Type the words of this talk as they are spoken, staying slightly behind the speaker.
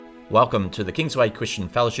Welcome to the Kingsway Christian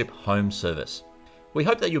Fellowship home service. We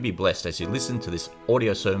hope that you'll be blessed as you listen to this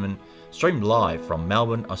audio sermon streamed live from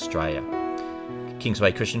Melbourne, Australia.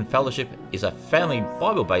 Kingsway Christian Fellowship is a family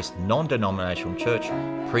Bible-based non-denominational church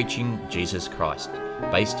preaching Jesus Christ,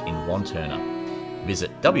 based in Wantirna. Visit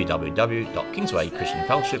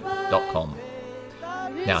www.kingswaychristianfellowship.com.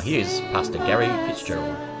 Now here's Pastor Gary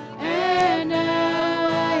Fitzgerald. And now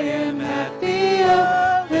I am at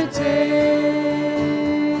the altar.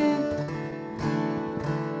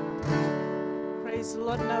 Praise the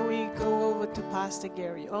Lord. Now we go over to Pastor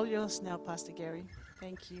Gary. All yours now, Pastor Gary.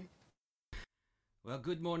 Thank you. Well,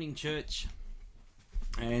 good morning, church.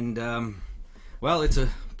 And, well, it's a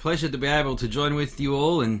pleasure to be able to join with you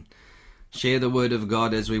all and share the Word of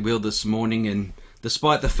God as we will this morning. And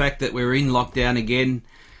despite the fact that we're in lockdown again,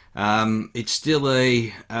 it's still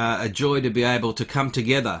a joy to be able to come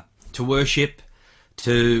together, to worship,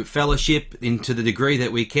 to fellowship into the degree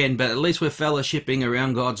that we can, but at least we're fellowshipping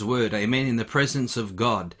around God's Word, amen, in the presence of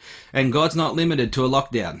God. And God's not limited to a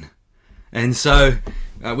lockdown. And so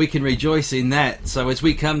we can rejoice in that. So as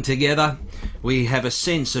we come together, we have a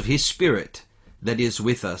sense of His Spirit that is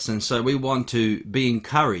with us. And so we want to be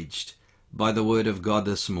encouraged by the Word of God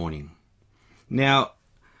this morning. Now,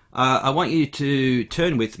 I want you to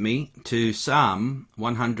turn with me to Psalm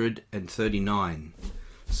 139.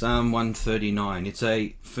 Psalm 139. It's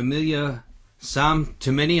a familiar psalm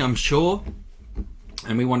to many, I'm sure,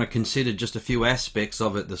 and we want to consider just a few aspects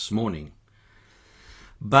of it this morning.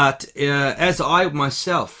 But as I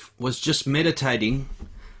myself was just meditating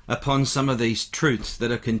upon some of these truths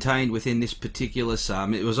that are contained within this particular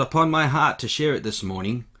psalm, it was upon my heart to share it this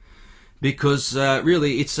morning, because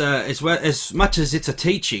really it's as much as it's a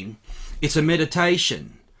teaching, it's a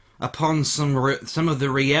meditation upon some of the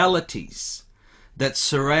realities that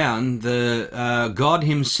surround the God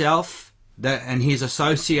Himself and His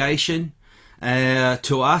association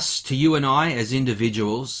to us, to you and I as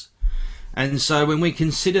individuals. And so when we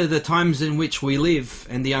consider the times in which we live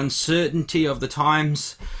and the uncertainty of the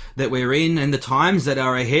times that we're in and the times that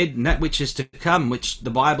are ahead and that which is to come, which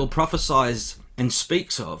the Bible prophesies and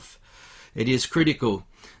speaks of, it is critical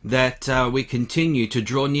that we continue to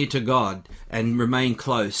draw near to God and remain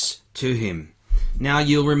close to Him. Now,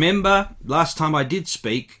 you'll remember last time I did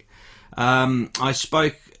speak, I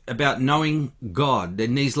spoke about knowing God.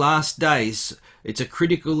 In these last days, it's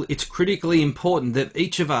critically important that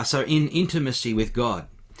each of us are in intimacy with God,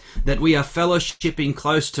 that we are fellowshipping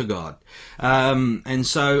close to God. And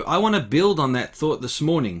so I want to build on that thought this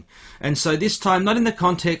morning. And so this time, not in the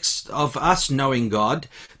context of us knowing God,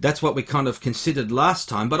 that's what we kind of considered last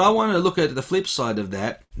time, but I want to look at the flip side of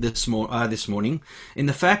that this morning, in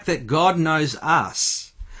the fact that God knows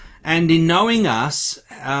us. And in knowing us,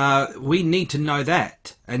 we need to know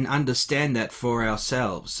that and understand that for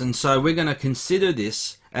ourselves. And so we're going to consider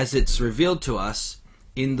this as it's revealed to us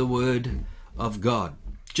in the Word of God.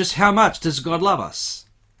 Just how much does God love us?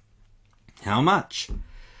 How much?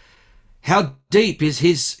 How deep is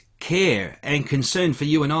His care and concern for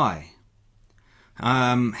you and I?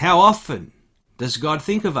 How often does God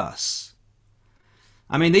think of us?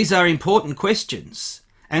 I mean, these are important questions,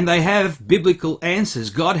 and they have biblical answers.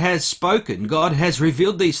 God has spoken. God has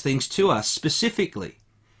revealed these things to us specifically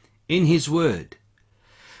in His Word.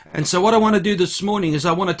 And so what I want to do this morning is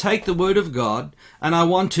I want to take the Word of God and I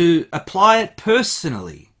want to apply it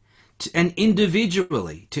personally and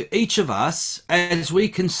individually to each of us as we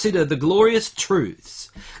consider the glorious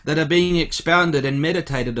truths that are being expounded and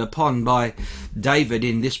meditated upon by David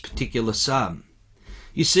in this particular psalm.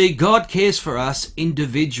 You see, God cares for us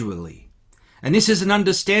individually. And this is an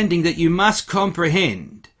understanding that you must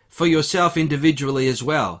comprehend for yourself individually as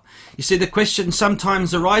well. You see, the question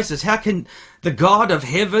sometimes arises, how can the God of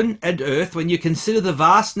heaven and earth, when you consider the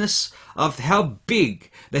vastness of how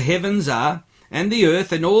big the heavens are and the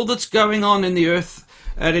earth and all that's going on in the earth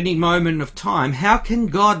at any moment of time, how can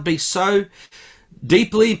God be so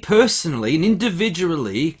deeply, personally and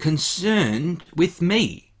individually concerned with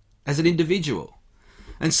me as an individual?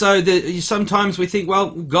 And so sometimes we think,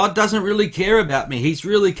 well, God doesn't really care about me. He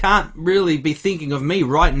really can't really be thinking of me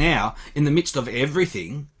right now in the midst of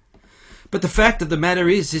everything. But the fact of the matter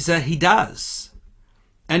is that He does.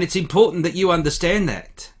 And it's important that you understand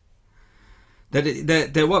that.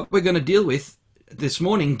 That what we're going to deal with this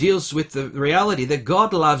morning deals with the reality that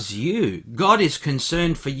God loves you. God is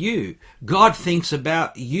concerned for you. God thinks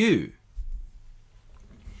about you.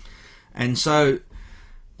 And so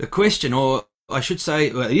the question, or I should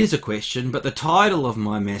say, well, it is a question, but the title of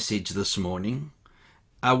my message this morning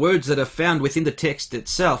are words that are found within the text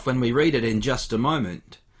itself when we read it in just a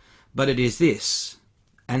moment. But it is this,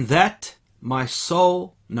 and that my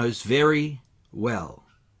soul knows very well.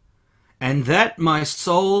 And that my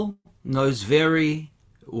soul knows very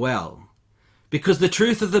well. Because the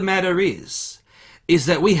truth of the matter is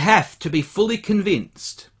that we have to be fully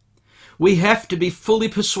convinced, we have to be fully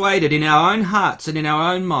persuaded in our own hearts and in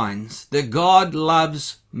our own minds that God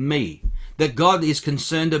loves me, that God is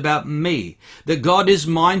concerned about me, that God is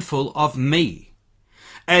mindful of me.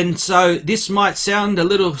 And so this might sound a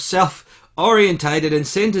little self-orientated and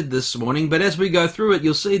centered this morning, but as we go through it,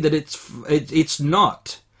 you'll see that it's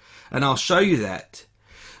not. And I'll show you that.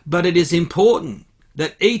 But it is important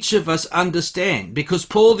that each of us understand, because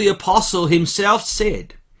Paul the Apostle himself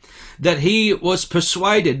said that he was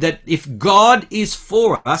persuaded that if God is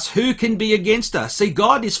for us, who can be against us? See,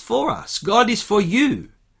 God is for us. God is for you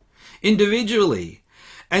individually.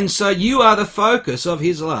 And so you are the focus of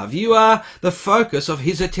his love. You are the focus of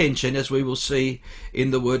his attention, as we will see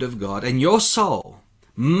in the Word of God. And your soul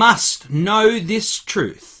must know this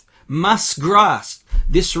truth, must grasp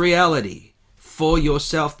this reality for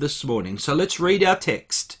yourself this morning. So let's read our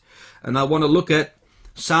text. And I want to look at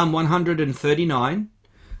Psalm 139,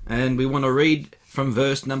 and we want to read from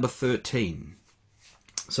verse number 13.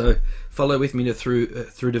 So follow with me through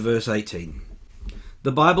to verse 18.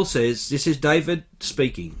 The Bible says, this is David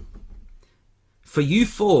speaking, "For you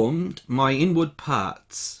formed my inward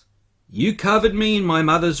parts. You covered me in my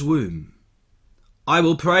mother's womb. I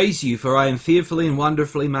will praise you, for I am fearfully and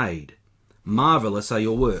wonderfully made. Marvelous are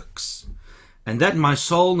your works, and that my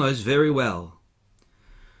soul knows very well.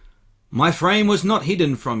 My frame was not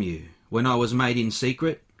hidden from you when I was made in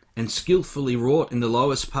secret and skillfully wrought in the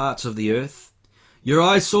lowest parts of the earth. Your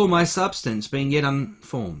eyes saw my substance being yet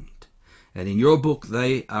unformed, and in your book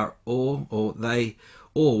they all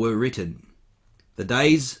were written. The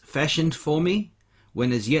days fashioned for me,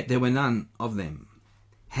 when as yet there were none of them.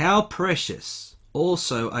 How precious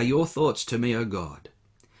also are your thoughts to me, O God!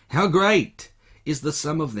 How great is the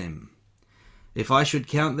sum of them! If I should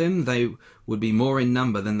count them, they would be more in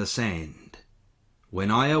number than the sand.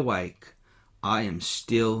 When I awake, I am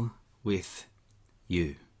still with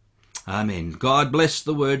you." Amen. God bless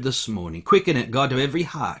the word this morning. Quicken it, God, to every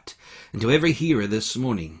heart and to every hearer this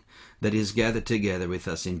morning that is gathered together with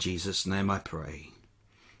us. In Jesus' name I pray.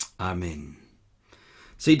 Amen.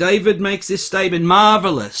 See, David makes this statement,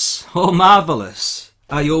 marvelous, oh marvelous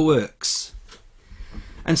are your works.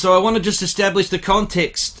 And so I want to just establish the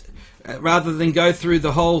context rather than go through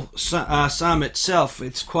the whole psalm itself.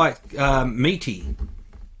 It's quite meaty.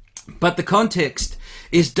 But the context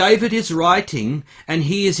is David is writing and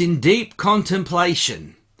he is in deep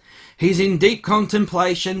contemplation. He's in deep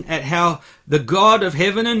contemplation at how the God of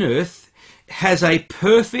heaven and earth has a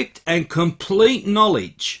perfect and complete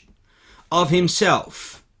knowledge of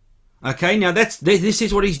himself. Okay, now this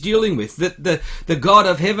is what he's dealing with. The God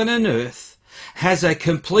of heaven and earth has a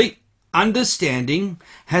complete understanding,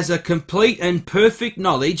 has a complete and perfect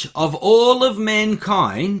knowledge of all of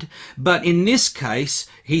mankind, but in this case,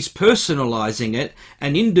 he's personalizing it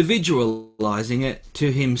and individualizing it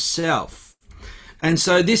to himself. And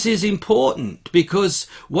so this is important because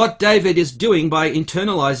what David is doing by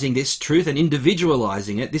internalizing this truth and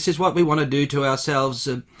individualizing it, this is what we want to do to ourselves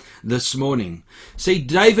this morning. See,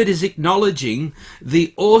 David is acknowledging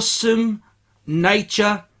the awesome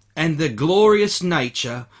nature and the glorious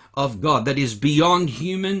nature of God that is beyond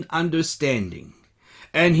human understanding.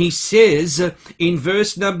 And he says in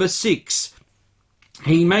verse number 6,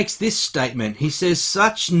 he makes this statement. He says,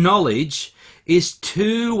 "Such knowledge is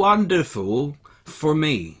too wonderful for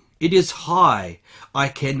me. It is high. I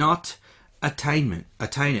cannot attain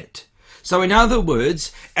it." So in other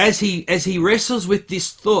words, as he wrestles with this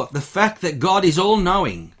thought, the fact that God is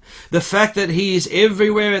all-knowing, the fact that he is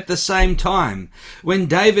everywhere at the same time, when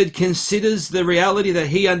David considers the reality that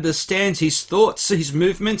he understands his thoughts, his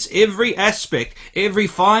movements, every aspect, every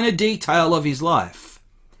finer detail of his life,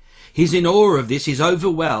 he's in awe of this, he's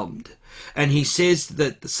overwhelmed. And he says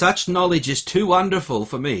that such knowledge is too wonderful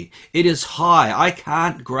for me. It is high. I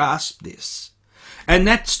can't grasp this. And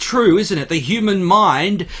that's true, isn't it? The human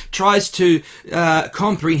mind tries to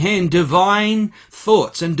comprehend divine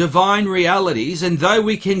thoughts and divine realities, and though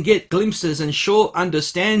we can get glimpses and short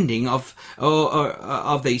understanding of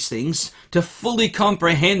these things, to fully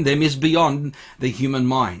comprehend them is beyond the human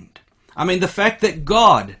mind. I mean, the fact that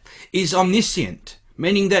God is omniscient,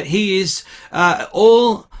 meaning that he is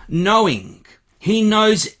all-knowing, He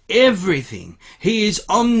knows everything. He is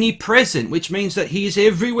omnipresent, which means that he is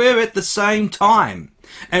everywhere at the same time.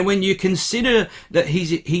 And when you consider that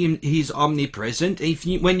he's omnipresent,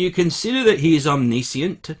 when you consider that he is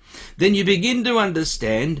omniscient, then you begin to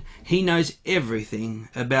understand he knows everything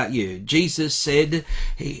about you. Jesus said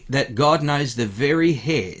that God knows the very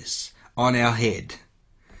hairs on our head.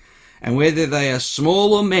 And whether they are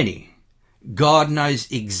small or many, God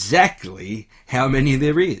knows exactly how many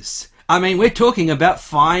there is. I mean, we're talking about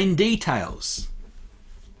fine details.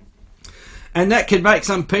 And that can make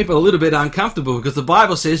some people a little bit uncomfortable because the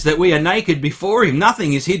Bible says that we are naked before him.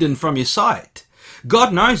 Nothing is hidden from your sight.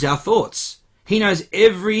 God knows our thoughts. He knows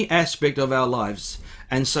every aspect of our lives.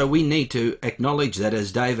 And so we need to acknowledge that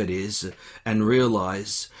as David is and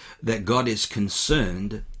realize that God is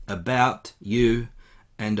concerned about you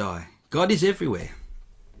and I. God is everywhere.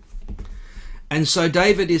 And so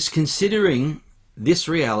David is considering this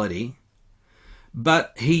reality,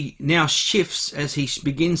 but he now shifts as he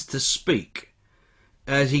begins to speak.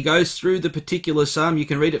 As he goes through the particular psalm, you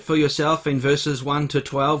can read it for yourself in verses 1 to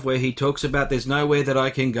 12, where he talks about there's nowhere that I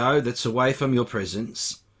can go that's away from your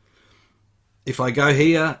presence. If I go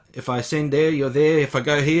here, if I ascend there, you're there. If I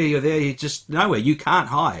go here, you're there. You're just nowhere. You can't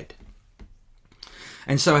hide.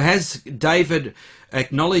 And so as David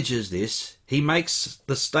acknowledges this, he makes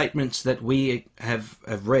the statements that we have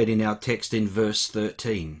read in our text in verse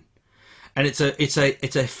 13. And it's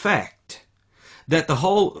a fact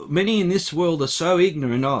that many in this world are so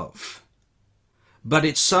ignorant of. But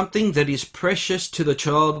it's something that is precious to the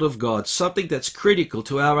child of God, something that's critical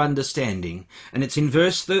to our understanding. And it's in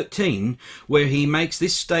verse 13 where he makes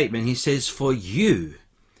this statement. He says, "For you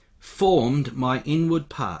formed my inward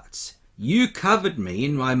parts. You covered me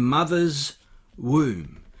in my mother's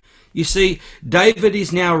womb." You see, David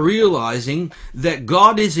is now realizing that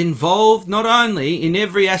God is involved not only in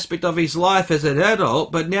every aspect of his life as an adult,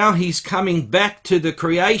 but now he's coming back to the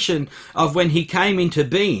creation of when he came into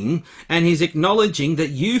being, and he's acknowledging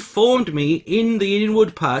that you formed me in the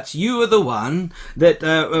inward parts. You are the one that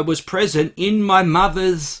was present in my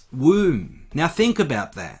mother's womb. Now think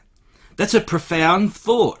about that. That's a profound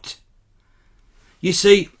thought. You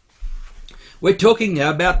see, we're talking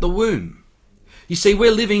now about the womb. You see,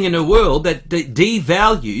 we're living in a world that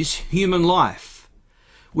devalues human life.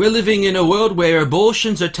 We're living in a world where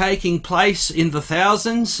abortions are taking place in the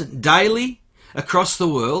thousands daily across the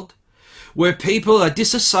world, where people are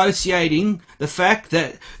disassociating the fact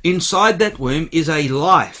that inside that womb is a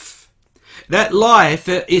life. That life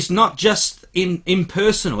is not just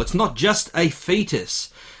impersonal. It's not just a fetus,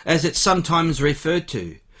 as it's sometimes referred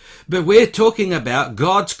to. But we're talking about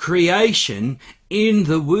God's creation in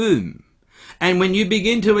the womb. And when you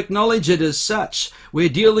begin to acknowledge it as such, we're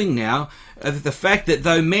dealing now with the fact that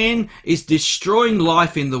though man is destroying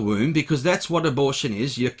life in the womb, because that's what abortion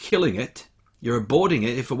is, you're killing it, you're aborting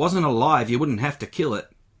it. If it wasn't alive, you wouldn't have to kill it.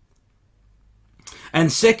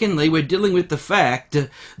 And secondly, we're dealing with the fact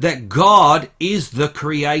that God is the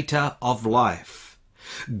creator of life.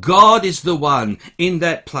 God is the one in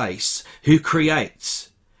that place who creates.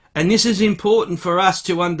 And this is important for us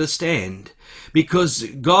to understand, because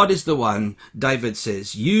God is the one, David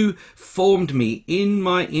says, you formed me in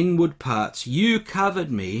my inward parts. You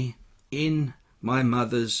covered me in my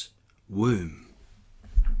mother's womb.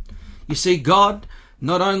 You see, God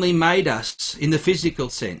not only made us in the physical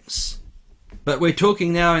sense, but we're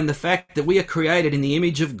talking now in the fact that we are created in the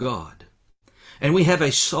image of God. And we have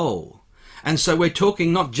a soul. And so we're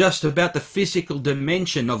talking not just about the physical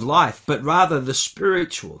dimension of life, but rather the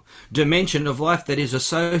spiritual dimension of life that is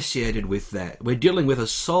associated with that. We're dealing with a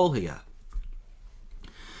soul here.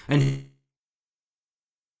 And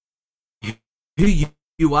who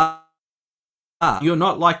you are, you're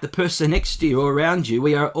not like the person next to you or around you.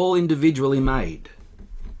 We are all individually made.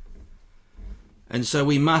 And so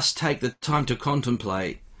we must take the time to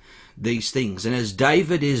contemplate these things. And as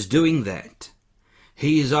David is doing that,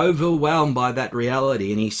 he is overwhelmed by that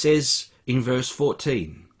reality, and he says in verse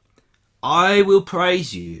 14, I will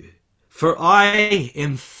praise you, for I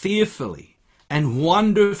am fearfully and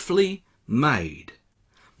wonderfully made.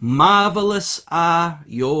 Marvelous are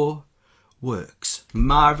your works.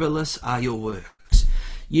 Marvelous are your works.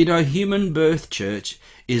 You know, human birth, church,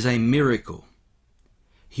 is a miracle.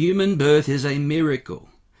 Human birth is a miracle.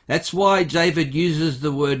 That's why David uses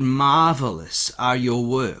the word marvelous are your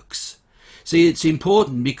works. See, it's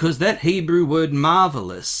important because that Hebrew word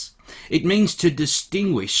marvelous, it means to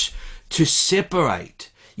distinguish, to separate.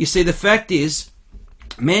 You see, the fact is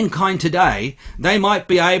mankind today, they might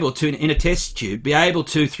be able to, in a test tube, be able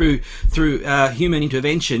to, through human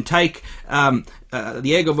intervention, take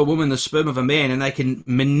the egg of a woman, the sperm of a man, and they can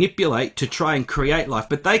manipulate to try and create life.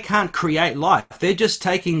 But they can't create life. They're just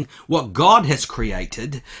taking what God has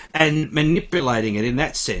created and manipulating it in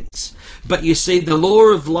that sense. But you see, the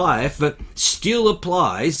law of life still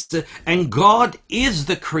applies, and God is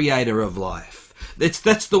the creator of life.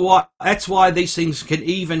 That's why these things can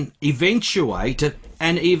even eventuate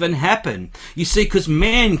and even happen. You see, because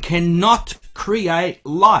man cannot create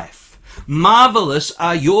life. Marvelous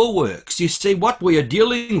are your works. You see, what we are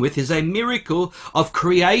dealing with is a miracle of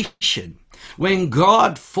creation. When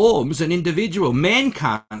God forms an individual, man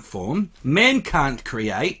can't form, man can't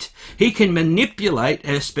create. He can manipulate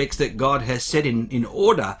aspects that God has set in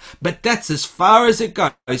order, but that's as far as it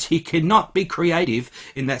goes. He cannot be creative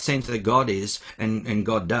in that sense that God is and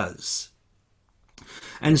God does.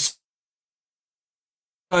 And so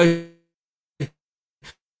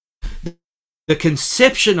the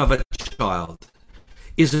conception of a child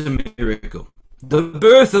is a miracle. The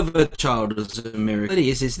birth of a child is a miracle. What it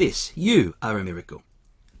is this: you are a miracle.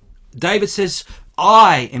 David says,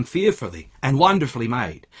 I am fearfully and wonderfully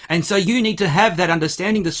made. And so you need to have that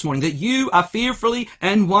understanding this morning that you are fearfully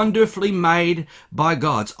and wonderfully made by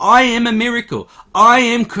God. I am a miracle. I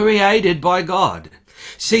am created by God.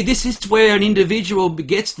 See, this is where an individual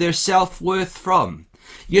gets their self-worth from.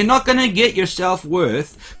 You're not going to get your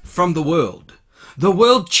self-worth from the world. The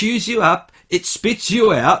world chews you up, it spits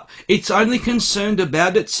you out, it's only concerned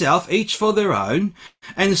about itself, each for their own.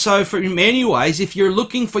 And so in many ways, if you're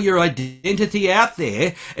looking for your identity out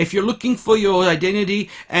there, if you're looking for your identity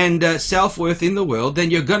and self-worth in the world,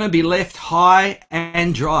 then you're going to be left high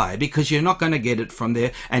and dry, because you're not going to get it from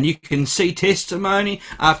there. And you can see testimony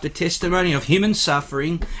after testimony of human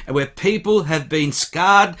suffering, where people have been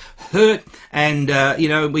scarred, hurt, and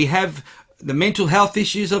we have the mental health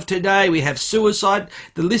issues of today, we have suicide,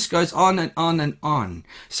 the list goes on and on and on.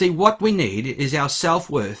 See, what we need is our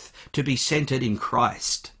self-worth to be centered in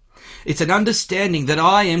Christ. It's an understanding that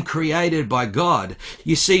I am created by God.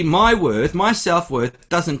 You see, my worth, my self-worth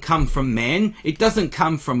doesn't come from man. It doesn't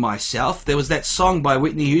come from myself. There was that song by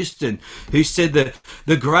Whitney Houston who said that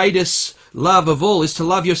the greatest love of all is to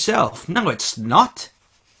love yourself. No, it's not.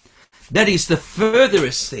 That is the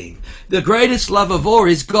furthest thing. The greatest love of all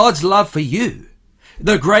is God's love for you.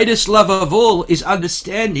 The greatest love of all is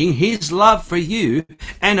understanding His love for you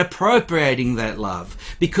and appropriating that love,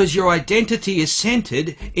 because your identity is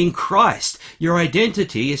centered in Christ. Your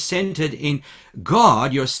identity is centered in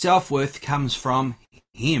God. Your self-worth comes from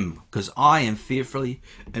Him, because I am fearfully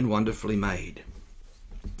and wonderfully made.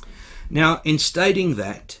 Now, in stating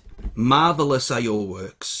that, marvelous are your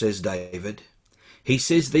works, says David, he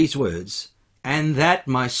says these words, and that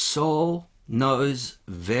my soul knows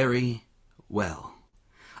very well.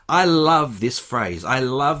 I love this phrase. I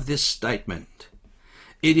love this statement.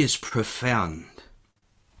 It is profound.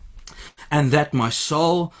 And that my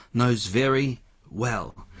soul knows very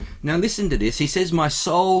well. Now listen to this. He says my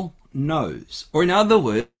soul knows. Or in other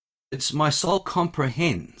words, my soul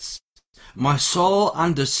comprehends. My soul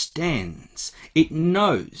understands. It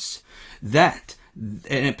knows that,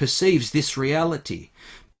 and it perceives this reality.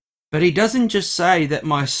 But he doesn't just say that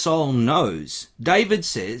my soul knows. David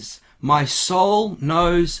says, my soul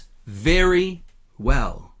knows very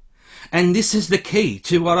well. And this is the key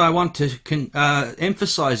to what I want to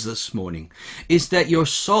emphasize this morning, is that your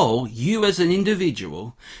soul, you as an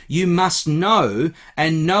individual, you must know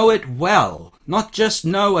and know it well. Not just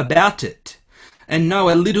know about it and know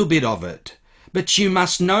a little bit of it. But you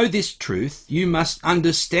must know this truth, you must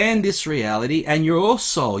understand this reality, and your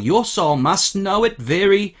soul must know it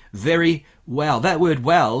very, very well. That word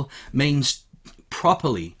well means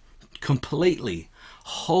properly, completely,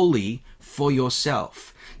 wholly for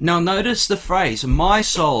yourself. Now notice the phrase, my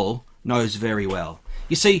soul knows very well.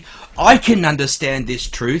 You see, I can understand this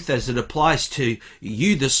truth as it applies to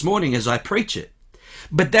you this morning as I preach it.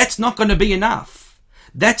 But that's not going to be enough.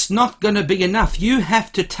 That's not going to be enough. You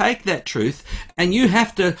have to take that truth and you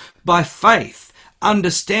have to, by faith,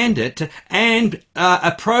 understand it and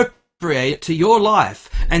appropriate it to your life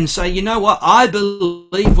and say, you know what, I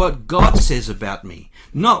believe what God says about me.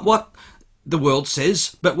 Not what the world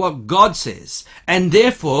says, but what God says. And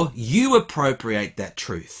therefore, you appropriate that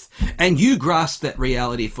truth and you grasp that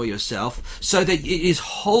reality for yourself so that it is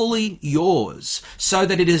wholly yours, so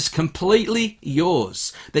that it is completely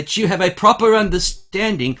yours, that you have a proper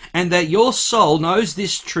understanding and that your soul knows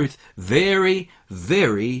this truth very,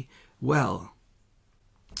 very well.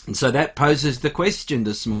 And so that poses the question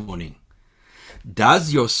this morning.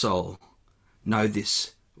 Does your soul know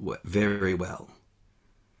this very well?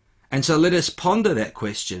 And so let us ponder that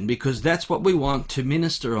question, because that's what we want to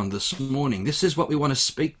minister on this morning. This is what we want to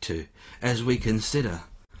speak to as we consider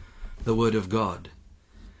the Word of God.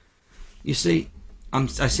 You see, I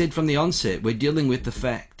said from the onset, we're dealing with the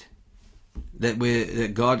fact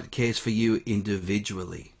that God cares for you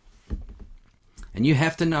individually. And you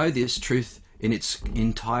have to know this truth in its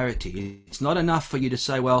entirety. It's not enough for you to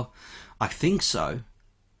say, well, I think so,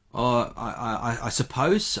 or I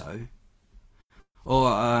suppose so,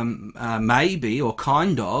 or maybe, or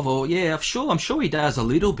kind of, or yeah, I'm sure he does a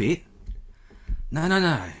little bit.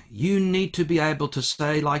 No. You need to be able to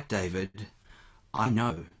say, like David, I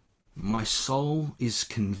know. My soul is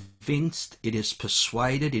convinced, it is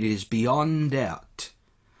persuaded, it is beyond doubt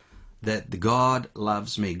that God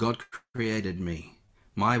loves me. God created me.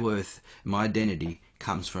 My worth, my identity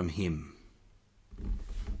comes from Him.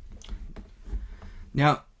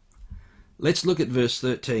 Now, let's look at verse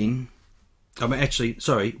 13.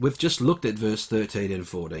 We've just looked at verse 13 and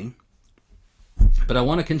 14. But I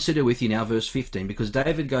want to consider with you now verse 15, because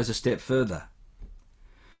David goes a step further.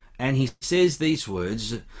 And he says these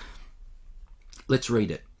words. Let's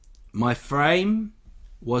read it. My frame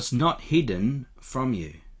was not hidden from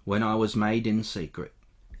you when I was made in secret,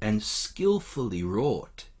 and skillfully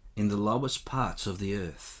wrought in the lowest parts of the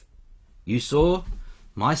earth. You saw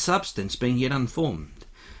my substance being yet unformed,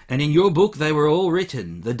 and in your book they were all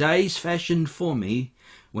written, the days fashioned for me,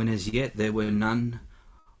 when as yet there were none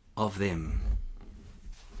of them.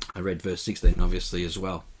 I read verse 16 obviously as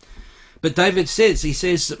well. But David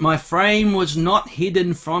says, my frame was not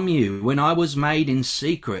hidden from you when I was made in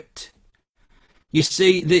secret. You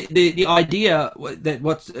see, the idea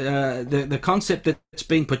that the concept that's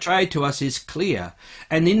being portrayed to us is clear.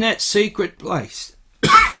 And in that secret place,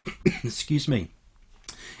 excuse me,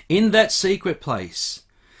 in that secret place,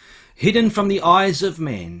 hidden from the eyes of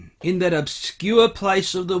men, in that obscure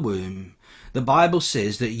place of the womb, the Bible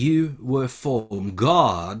says that you were formed.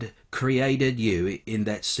 God created you in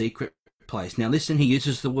that secret place. Now listen, he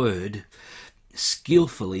uses the word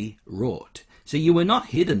skillfully wrought. So you were not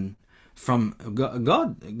hidden from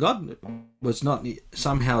God. God was not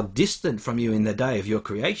somehow distant from you in the day of your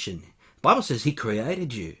creation. The Bible says he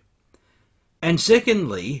created you. And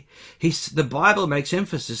secondly, the Bible makes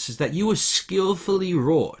emphasis is that you were skillfully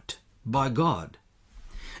wrought by God.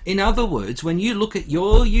 In other words, when you look at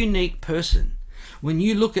your unique person, when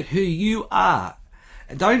you look at who you are,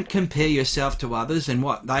 don't compare yourself to others and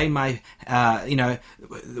what they may,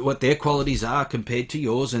 what their qualities are compared to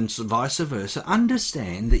yours and vice versa.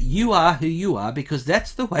 Understand that you are who you are because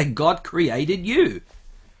that's the way God created you.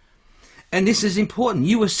 And this is important.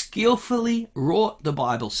 You were skillfully wrought, the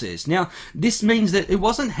Bible says. Now, this means that it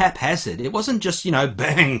wasn't haphazard. It wasn't just,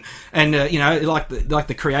 bang, and, like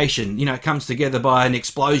the creation, comes together by an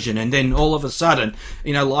explosion and then all of a sudden,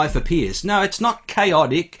 life appears. No, it's not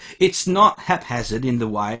chaotic. It's not haphazard in the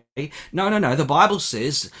way. No. The Bible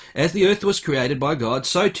says, as the earth was created by God,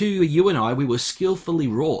 so too you and I, we were skillfully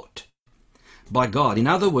wrought by God. In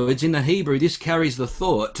other words, in the Hebrew, this carries the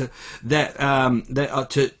thought that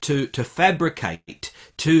to fabricate,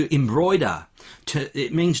 to embroider.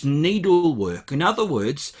 It means needlework. In other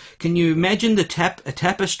words, can you imagine a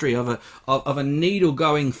tapestry of a needle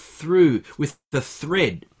going through with the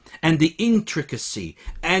thread and the intricacy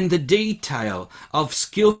and the detail of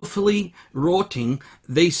skillfully wroughting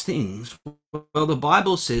these things? Well, the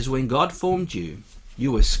Bible says when God formed you,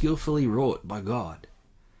 you were skillfully wrought by God.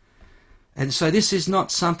 And so this is not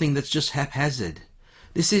something that's just haphazard.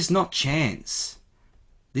 This is not chance.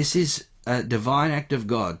 This is a divine act of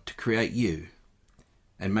God to create you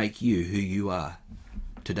and make you who you are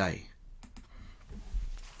today.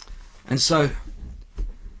 And so,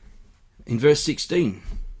 in verse 16,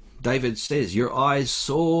 David says, your eyes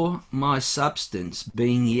saw my substance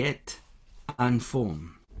being yet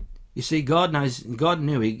unformed. You see, God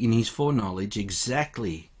knew in his foreknowledge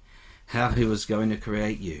exactly how he was going to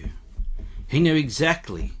create you. He knew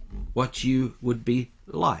exactly what you would be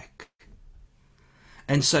like.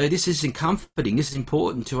 And so this is comforting, this is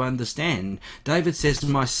important to understand. David says,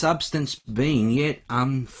 my substance being yet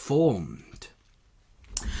unformed.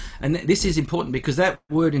 And this is important because that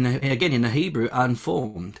word, in the Hebrew,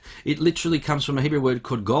 unformed, it literally comes from a Hebrew word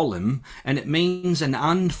called golem, and it means an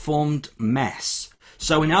unformed mass.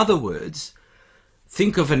 So in other words,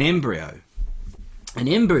 think of an embryo. An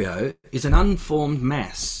embryo is an unformed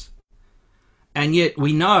mass. And yet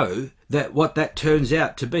we know that what that turns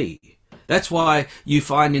out to be. That's why you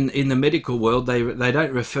find in the medical world they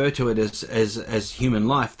don't refer to it as human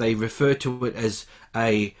life. They refer to it as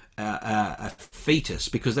a fetus,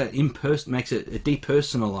 because that it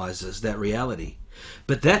depersonalizes that reality.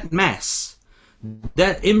 But that mass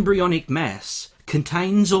that embryonic mass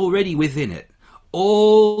contains already within it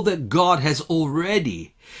all that God has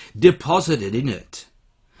already deposited in it.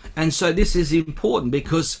 And so this is important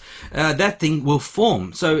because that thing will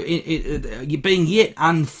form. So being yet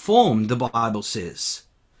unformed, the Bible says.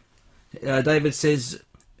 David says,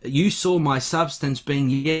 you saw my substance being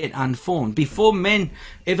yet unformed. Before men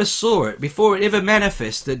ever saw it, before it ever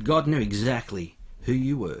manifested, God knew exactly who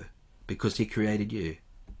you were because he created you.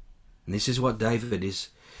 And this is what David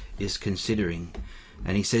is considering.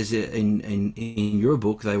 And he says in your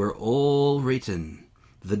book, they were all written,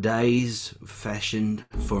 the days fashioned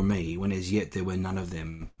for me, when as yet there were none of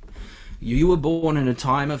them. You were born in a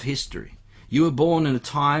time of history. You were born in a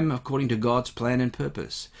time according to God's plan and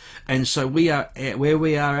purpose. And so we are at where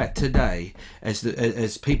we are at today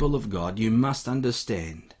as people of God. You must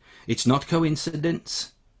understand, it's not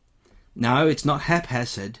coincidence. No, it's not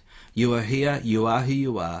haphazard. You are here, you are who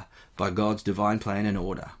you are by God's divine plan and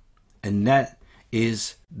order. And that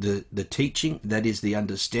is the teaching, that is the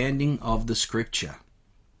understanding of the Scripture.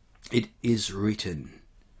 It is written.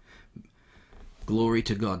 Glory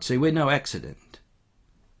to God. See, we're no accident.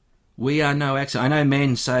 We are no accident. I know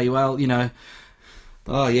men say, well,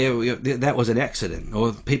 oh yeah, that was an accident.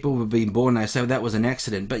 Or people have been born, they say, well, that was an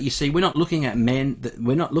accident. But you see, we're not looking at men.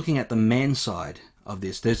 We're not looking at the man side of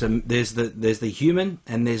this. There's the human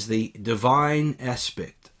and there's the divine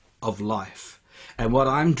aspect of life. And what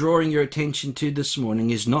I'm drawing your attention to this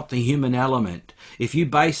morning is not the human element. If you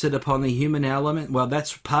base it upon the human element, well,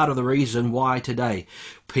 that's part of the reason why today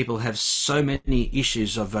people have so many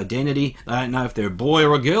issues of identity. They don't know if they're a boy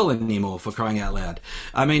or a girl anymore, for crying out loud.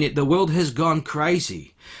 I mean, the world has gone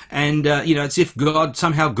crazy. And, it's if God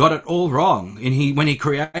somehow got it all wrong when he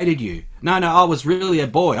created you. No, I was really a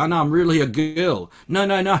boy. I know I'm really a girl.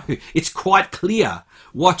 No. It's quite clear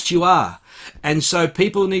what you are. And so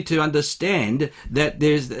people need to understand that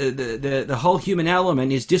there's the whole human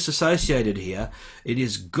element is disassociated here. It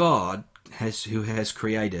is God who has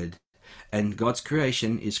created, and God's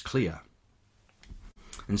creation is clear.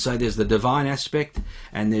 And so there's the divine aspect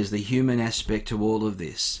and there's the human aspect to all of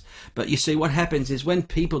this. But you see, what happens is when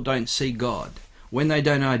people don't see God, when they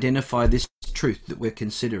don't identify this truth that we're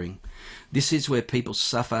considering, this is where people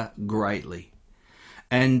suffer greatly.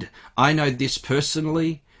 And I know this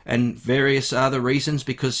personally, and various other reasons,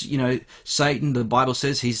 because, Satan, the Bible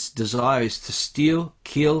says, his desire is to steal,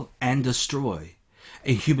 kill, and destroy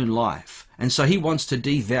a human life. And so he wants to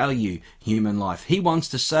devalue human life. He wants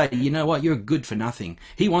to say, you know what, you're good for nothing.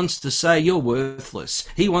 He wants to say you're worthless.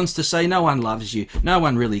 He wants to say no one loves you. No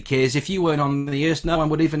one really cares. If you weren't on the earth, no one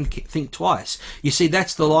would even think twice. You see,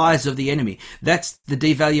 that's the lies of the enemy. That's the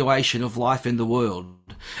devaluation of life in the world.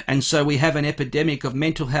 And so we have an epidemic of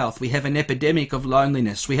mental health. We have an epidemic of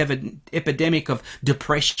loneliness. We have an epidemic of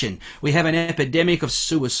depression. We have an epidemic of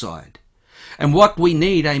suicide. And what we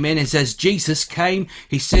need, amen, is as Jesus came,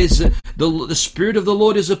 he says, the Spirit of the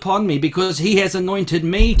Lord is upon me because he has anointed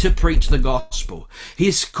me to preach the gospel. He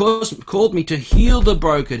has called me to heal the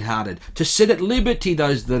brokenhearted, to set at liberty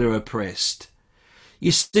those that are oppressed.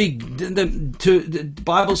 You see, the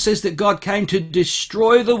Bible says that God came to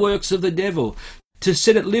destroy the works of the devil, to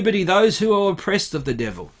set at liberty those who are oppressed of the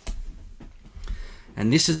devil.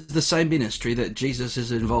 And this is the same ministry that Jesus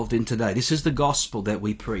is involved in today. This is the gospel that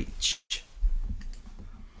we preach.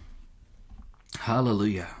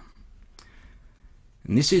 Hallelujah.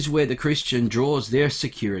 And this is where the Christian draws their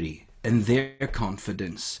security and their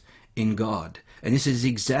confidence in God. And this is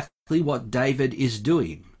exactly what David is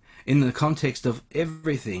doing. In the context of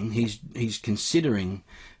everything, he's considering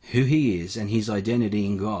who he is and his identity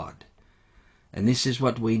in God. And this is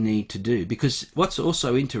what we need to do. Because what's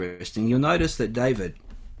also interesting, you'll notice that David,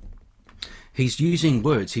 he's using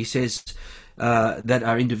words. He says that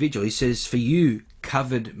are individual. He says, for you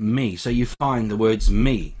covered me. So you find the words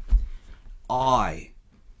me, I,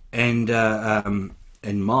 and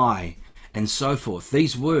my, and so forth.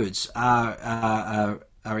 These words are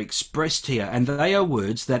expressed here, and they are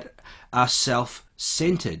words that are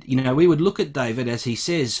self-centered. We would look at David as he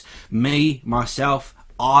says, me, myself,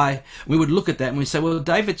 I. We would look at that and we say, well,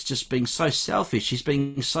 David's just being so selfish. He's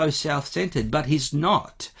being so self-centered, but he's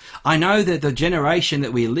not. I know that the generation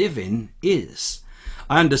that we live in is.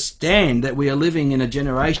 I understand that we are living in a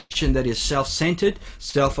generation that is self-centered,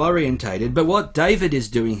 self-orientated, but what David is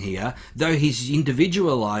doing here, though he's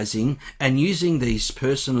individualizing and using these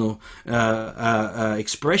personal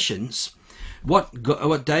expressions,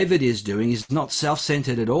 what David is doing is not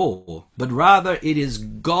self-centered at all, but rather it is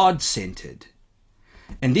God-centered.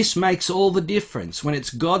 And this makes all the difference when it's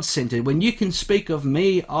God-centered. When you can speak of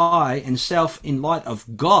me, I, and self in light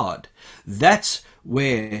of God, that's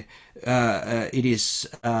where it is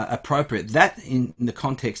appropriate, that in the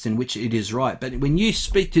context in which it is right. But when you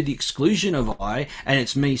speak to the exclusion of I, and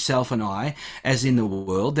it's me, self, and I, as in the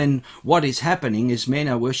world, then what is happening is men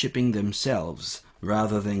are worshipping themselves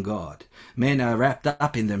rather than God. Men are wrapped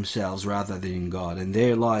up in themselves rather than in God, and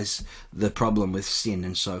there lies the problem with sin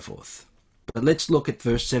and so forth. But let's look at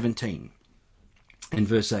verse 17 and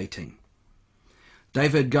verse 18.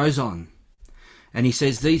 David goes on, and he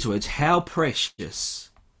says these words, "How precious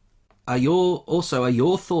are your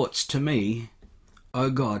thoughts to me, O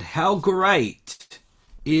God? How great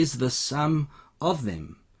is the sum of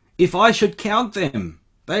them? If I should count them,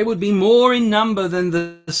 they would be more in number than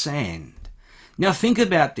the sand." Now think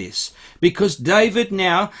about this, because David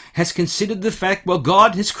now has considered the fact, well,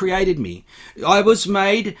 God has created me. I was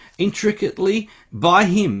made intricately by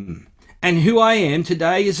him. And who I am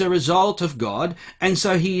today is a result of God. And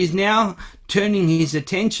so he is now turning his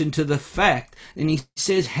attention to the fact, and he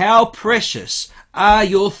says, "How precious are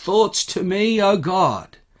your thoughts to me, O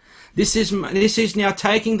God." This is now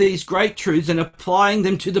taking these great truths and applying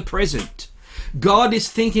them to the present. God is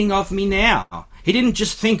thinking of me now. He didn't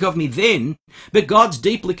just think of me then, but God's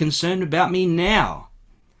deeply concerned about me now.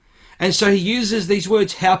 And so he uses these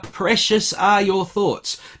words, "How precious are your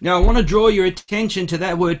thoughts." Now I want to draw your attention to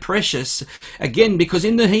that word precious again, because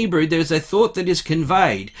in the Hebrew there's a thought that is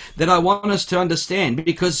conveyed that I want us to understand,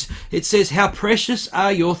 because it says, "How precious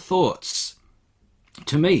are your thoughts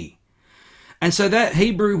to me." And so that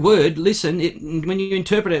Hebrew word, listen, when you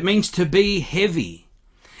interpret it, it means to be heavy.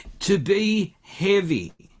 To be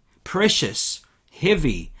heavy. Precious.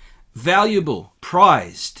 Heavy. Valuable.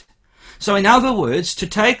 Prized. So in other words, to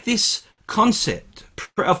take this concept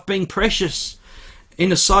of being precious in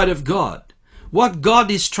the sight of God, what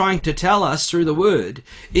God is trying to tell us through the word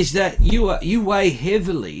is that you weigh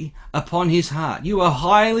heavily upon his heart. You are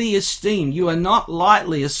highly esteemed. You are not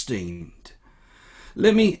lightly esteemed.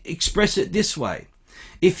 Let me express it this way.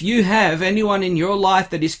 If you have anyone in your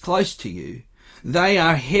life that is close to you, they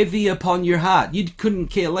are heavy upon your heart. You couldn't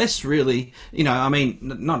care less, really. I mean,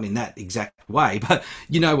 not in that exact way, but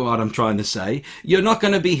you know what I'm trying to say. You're not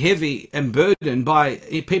going to be heavy and burdened by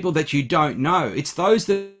people that you don't know. It's those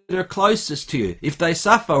that are closest to you. If they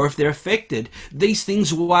suffer or if they're affected, these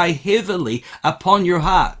things weigh heavily upon your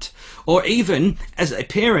heart. Or even as a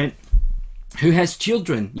parent who has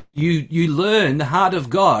children, you learn the heart of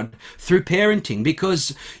God through parenting,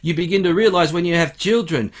 because you begin to realize when you have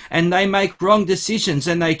children and they make wrong decisions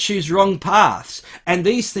and they choose wrong paths, and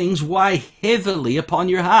these things weigh heavily upon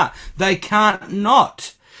your heart. They can't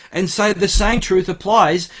not. And so the same truth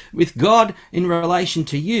applies with God in relation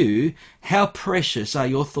to you. How precious are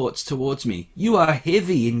your thoughts towards me? You are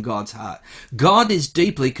heavy in God's heart. God is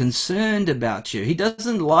deeply concerned about you. He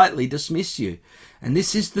doesn't lightly dismiss you. And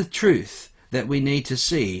this is the truth that we need to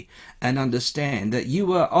see and understand, that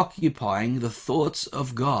you are occupying the thoughts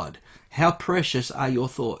of God. How precious are your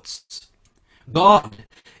thoughts? God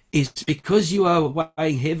is, because you are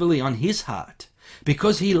weighing heavily on his heart,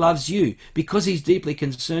 because he loves you, because he's deeply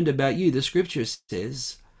concerned about you, the scripture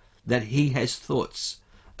says that he has thoughts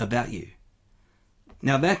about you.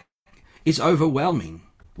 Now that is overwhelming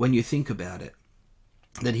when you think about it,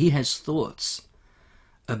 that he has thoughts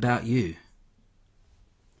about you.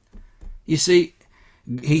 You see,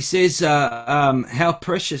 he says, how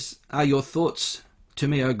precious are your thoughts to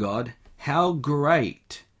me, O God? How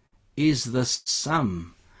great is the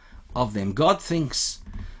sum of them. God thinks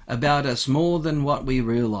about us more than what we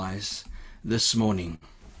realize this morning.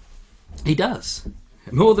 He does,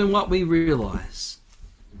 more than what we realize.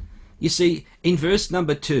 You see, in verse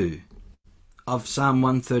number 2 of Psalm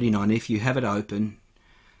 139, if you have it open,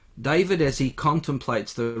 David, as he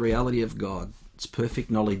contemplates the reality of God, its perfect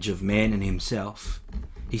knowledge of man and himself,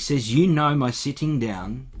 he says, "You know my sitting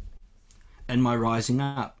down and my rising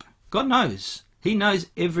up." God knows. He knows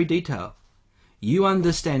every detail. You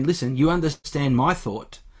understand, listen, you understand my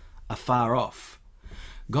thought afar off.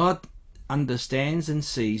 God understands and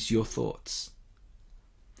sees your thoughts.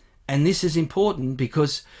 And this is important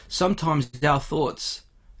because sometimes our thoughts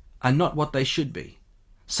are not what they should be.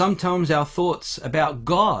 Sometimes our thoughts about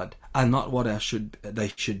God are not what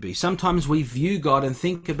they should be. Sometimes we view God and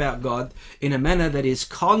think about God in a manner that is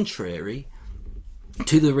contrary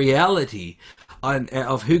to the reality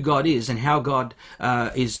of who God is and how God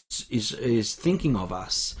is thinking of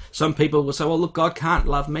us. Some people will say, "Well, look, God can't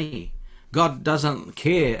love me. God doesn't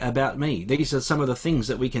care about me." These are some of the things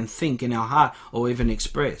that we can think in our heart or even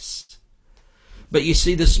express. But you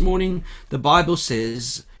see, this morning the Bible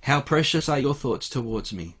says, "How precious are your thoughts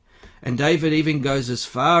towards me." And David even goes as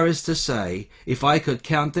far as to say, if I could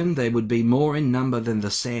count them, they would be more in number than the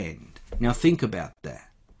sand. Now think about that.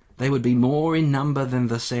 They would be more in number than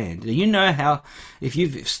the sand. Do you know how, if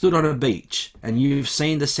you've stood on a beach and you've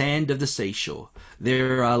seen the sand of the seashore,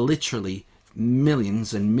 there are literally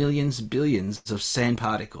millions and millions, billions of sand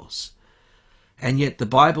particles. And yet the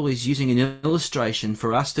Bible is using an illustration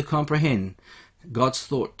for us to comprehend God's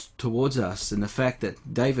thought towards us, and the fact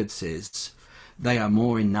that David says they are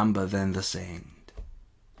more in number than the sand.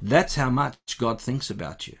 That's how much God thinks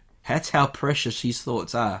about you. That's how precious his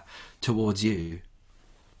thoughts are towards you.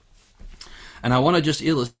 And I want to just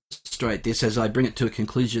illustrate this as I bring it to a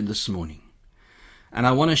conclusion this morning. And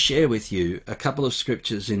I want to share with you a couple of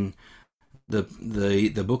scriptures in the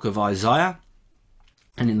book of Isaiah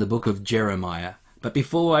and in the book of Jeremiah. But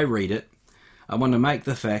before I read it, I want to make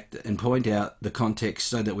the fact and point out the context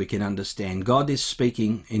so that we can understand. God is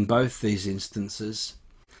speaking in both these instances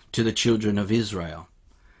to the children of Israel,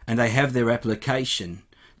 and they have their application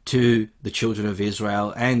to the children of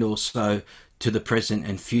Israel and also to the present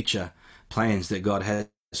and future plans that God has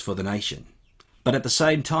for the nation. But at the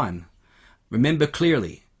same time, remember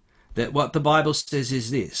clearly that what the Bible says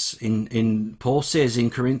is this. Paul says in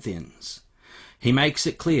Corinthians, he makes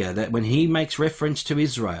it clear that when he makes reference to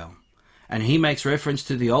Israel and he makes reference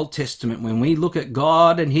to the Old Testament, when we look at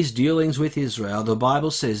God and his dealings with Israel, the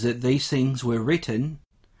Bible says that these things were written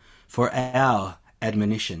for our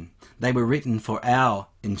admonition. They were written for our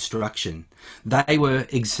instruction. They were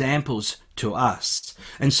examples to us.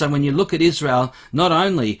 And so when you look at Israel, not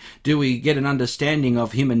only do we get an understanding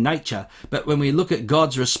of human nature, but when we look at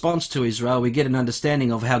God's response to Israel, we get an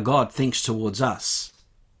understanding of how God thinks towards us.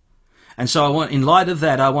 And so in light of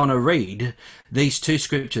that, I want to read these two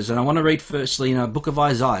scriptures. And I want to read firstly in the book of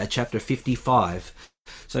Isaiah, chapter 55.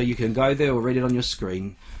 So you can go there or read it on your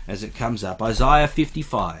screen as it comes up. Isaiah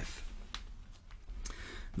 55.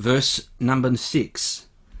 Verse number 6.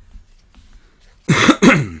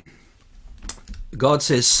 God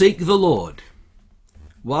says, "Seek the Lord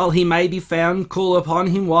while he may be found, call upon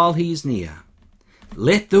him while he is near.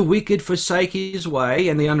 Let the wicked forsake his way,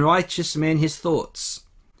 and the unrighteous man his thoughts.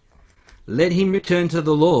 Let him return to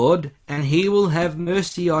the Lord, and he will have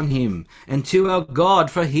mercy on him, and to our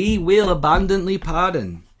God, for he will abundantly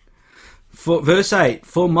pardon." Verse 8,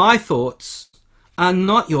 "For my thoughts are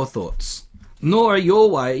not your thoughts, nor are your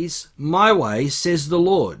ways my ways, says the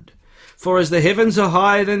Lord. For as the heavens are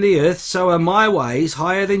higher than the earth, so are my ways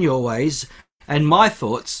higher than your ways, and my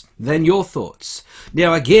thoughts than your thoughts."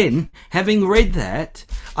 Now again, having read that,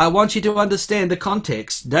 I want you to understand the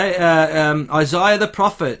context. Isaiah the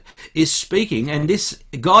prophet is speaking, and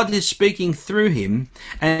God is speaking through him,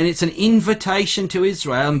 and it's an invitation to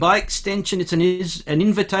Israel, and by extension it's an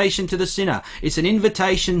invitation to the sinner. It's an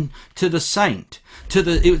invitation to the saint.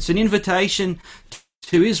 It's an invitation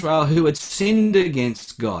to Israel who had sinned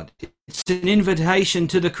against God. It's an invitation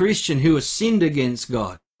to the Christian who has sinned against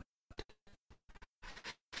God.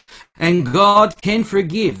 And God can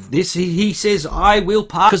forgive. This, he says, "I will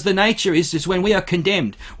pardon." Because the nature is when we are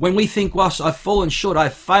condemned, when we think, "Well, I've fallen short,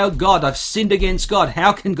 I've failed God, I've sinned against God.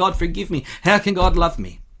 How can God forgive me? How can God love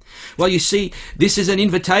me?" Well, you see, this is an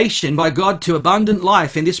invitation by God to abundant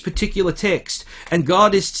life in this particular text. And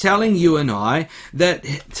God is telling you and I that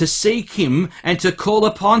to seek him and to call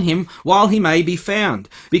upon him while he may be found.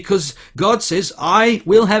 Because God says, "I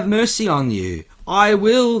will have mercy on you. I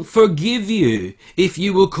will forgive you if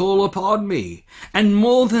you will call upon me." And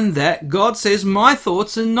more than that, God says, "My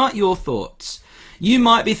thoughts are not your thoughts." You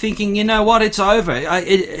might be thinking, "You know what, it's over.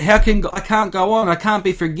 I can't go on. I can't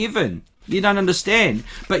be forgiven." You don't understand.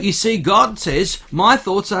 But you see, God says, "My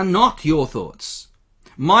thoughts are not your thoughts.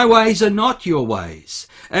 My ways are not your ways."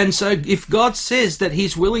 And so if God says that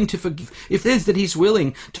he's willing to forgive, if it says that he's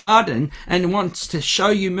willing to pardon and wants to show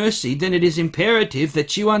you mercy, then it is imperative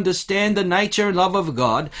that you understand the nature and love of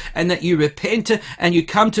God, and that you repent and you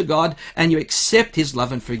come to God and you accept his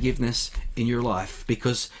love and forgiveness in your life,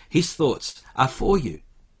 because his thoughts are for you.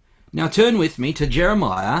 Now turn with me to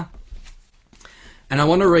Jeremiah, and I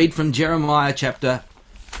want to read from Jeremiah chapter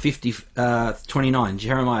 29.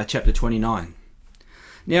 Jeremiah chapter 29.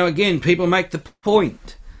 Now again, people make the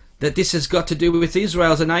point that this has got to do with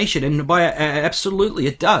Israel as a nation, and absolutely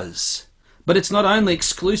it does. But it's not only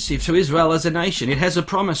exclusive to Israel as a nation. It has a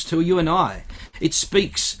promise to you and I. It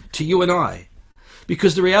speaks to you and I.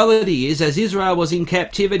 Because the reality is, as Israel was in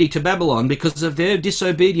captivity to Babylon because of their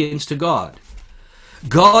disobedience to God,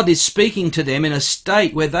 God is speaking to them in a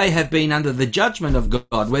state where they have been under the judgment of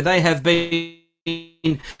God, where they have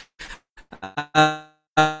been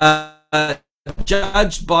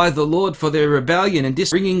judged by the Lord for their rebellion, and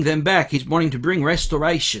bringing them back. He's wanting to bring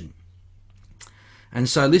restoration. And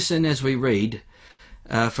so listen as we read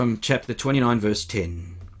from chapter 29, verse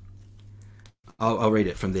 10. I'll read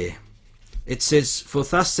it from there. It says, "For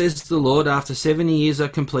thus says the Lord, after 70 years are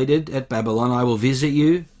completed at Babylon, I will visit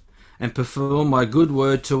you and perform my good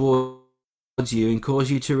word towards you and cause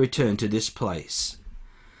you to return to this place."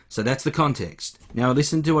 So that's the context. Now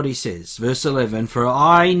listen to what he says. Verse 11, "For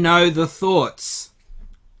I know the thoughts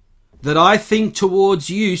that I think towards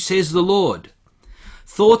you, says the Lord.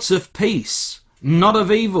 Thoughts of peace, not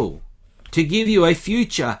of evil, to give you a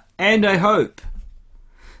future and a hope."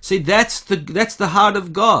 See, that's the heart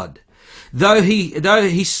of God. Though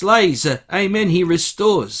he slays, amen, he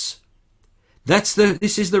restores.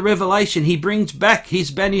 This is the revelation. He brings back his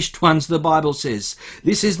banished ones, the Bible says.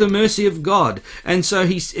 This is the mercy of God. And so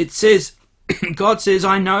it says, God says,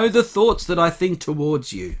 "I know the thoughts that I think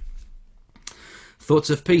towards you. Thoughts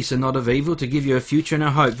of peace and not of evil, to give you a future and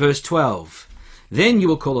a hope." Verse 12, "Then you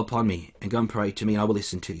will call upon me and go and pray to me, and I will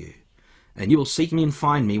listen to you. And you will seek me and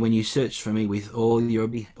find me when you search for me with all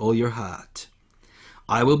your heart.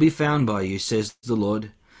 I will be found by you, says the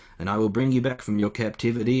Lord, and I will bring you back from your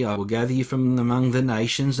captivity. I will gather you from among the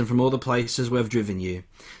nations and from all the places where I've driven you,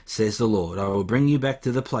 says the Lord. I will bring you back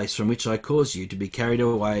to the place from which I caused you to be carried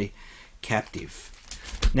away captive."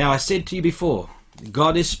 Now, I said to you before,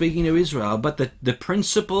 God is speaking to Israel, but the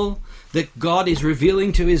principle that God is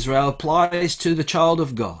revealing to Israel applies to the child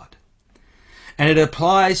of God. And it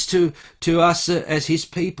applies to us as his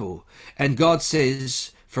people. And God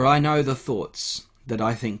says, "For I know the thoughts that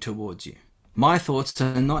I think towards you." My thoughts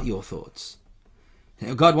are not your thoughts.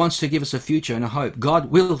 God wants to give us a future and a hope.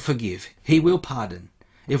 God will forgive. He will pardon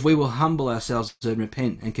if we will humble ourselves and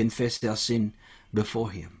repent and confess our sin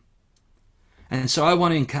before him. And so I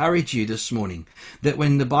want to encourage you this morning that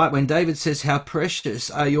when David says, "How precious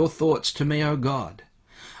are your thoughts to me, O God,"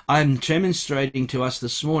 I'm demonstrating to us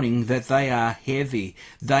this morning that they are heavy.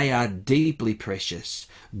 They are deeply precious.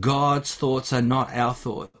 God's thoughts are not our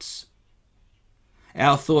thoughts.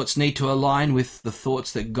 Our thoughts need to align with the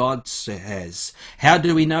thoughts that God has. How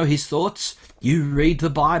do we know his thoughts? You read the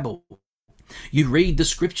Bible. You read the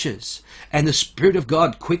scriptures. And the Spirit of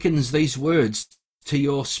God quickens these words to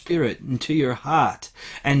your spirit and to your heart.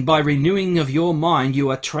 And by renewing of your mind, you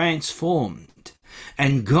are transformed.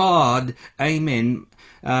 And God, amen,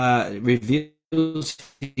 reveals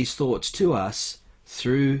his thoughts to us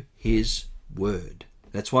through his word.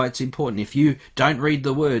 That's why it's important. If you don't read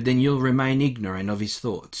the word, then you'll remain ignorant of his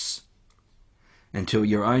thoughts until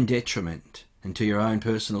your own detriment, until your own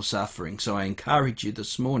personal suffering. So I encourage you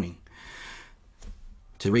this morning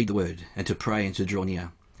to read the word and to pray and to draw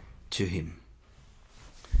near to him.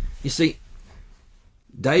 You see,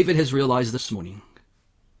 David has realized this morning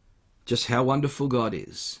just how wonderful God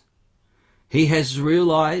is. He has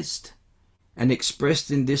realized and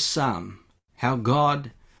expressed in this psalm how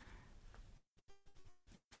God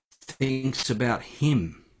thinks about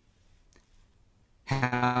him,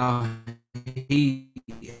 how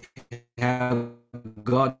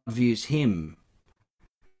God views him.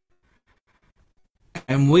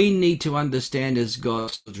 And we need to understand as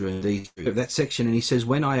God's children that section, and he says,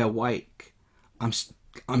 "When I awake, I'm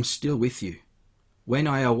still with you. When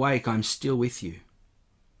I awake, I'm still with you."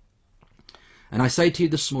 And I say to you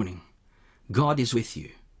this morning, God is with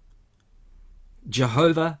you.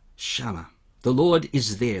 Jehovah Shammah. The Lord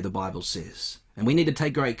is there, the Bible says. And we need to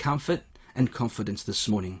take great comfort and confidence this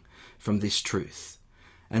morning from this truth.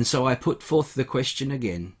 And so I put forth the question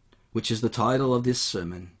again, which is the title of this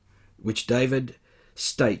sermon, which David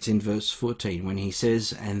states in verse 14 when he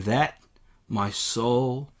says, "And that my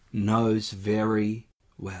soul knows very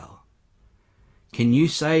well." Can you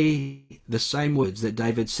say the same words that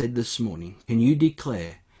David said this morning? Can you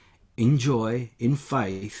declare in joy, in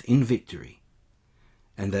faith, in victory,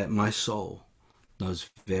 "And that my soul knows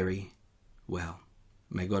very well"?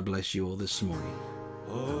 May God bless you all this morning.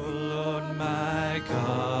 Oh Lord my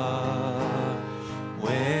God.